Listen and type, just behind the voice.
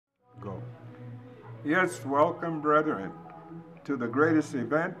Yes, welcome, brethren, to the greatest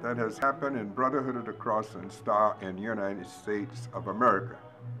event that has happened in Brotherhood of the Cross and Star in the United States of America.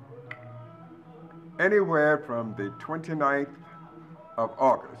 Anywhere from the 29th of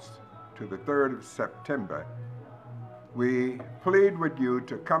August to the 3rd of September, we plead with you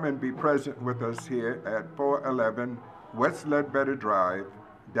to come and be present with us here at 411 West Ledbetter Drive,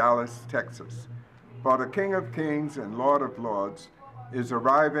 Dallas, Texas. For the King of Kings and Lord of Lords is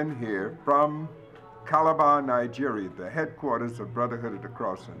arriving here from Calabar, Nigeria, the headquarters of Brotherhood of the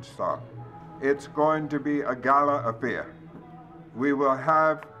Cross and Star. It's going to be a gala affair. We will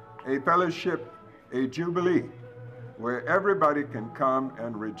have a fellowship, a jubilee, where everybody can come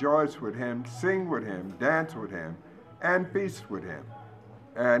and rejoice with him, sing with him, dance with him, and feast with him.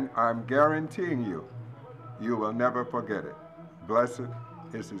 And I'm guaranteeing you, you will never forget it. Blessed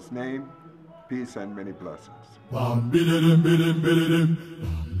is his name. Peace and many blessings.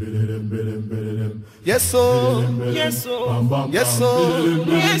 Yes, so. Yes, so. Yes, so.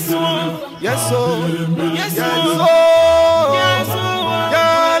 Yes, so. Yes, so. Yes, so. Yes, so.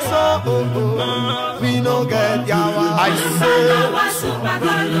 Yes, so. We no get yawa. I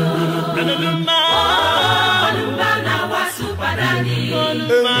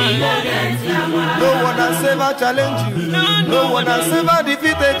no one has ever challenged you. No one has ever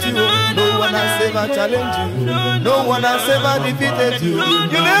defeated you. No one has ever challenged you. No one has ever defeated you.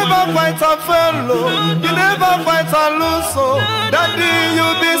 You never fight and fail, you never fight and lose. So that day you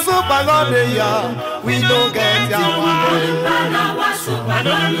be super God, yeah. We don't get yawa.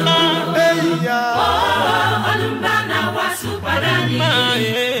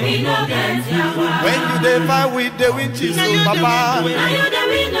 When you dey fight with the witches, Papa. When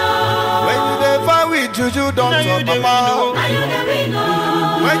you dey fight with Juju Doctor, Papa.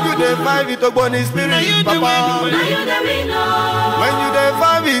 When you dey fight with Ogboni Spirit, Papa. When you dey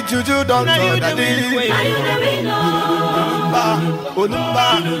fight with Juju Doctor, Daddy. Olumba,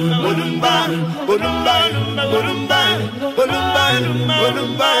 Olumba, Olumba, Olumba, Olumba, Olumba,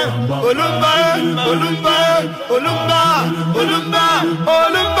 Olumba, Olumba, Olumba, Olumba,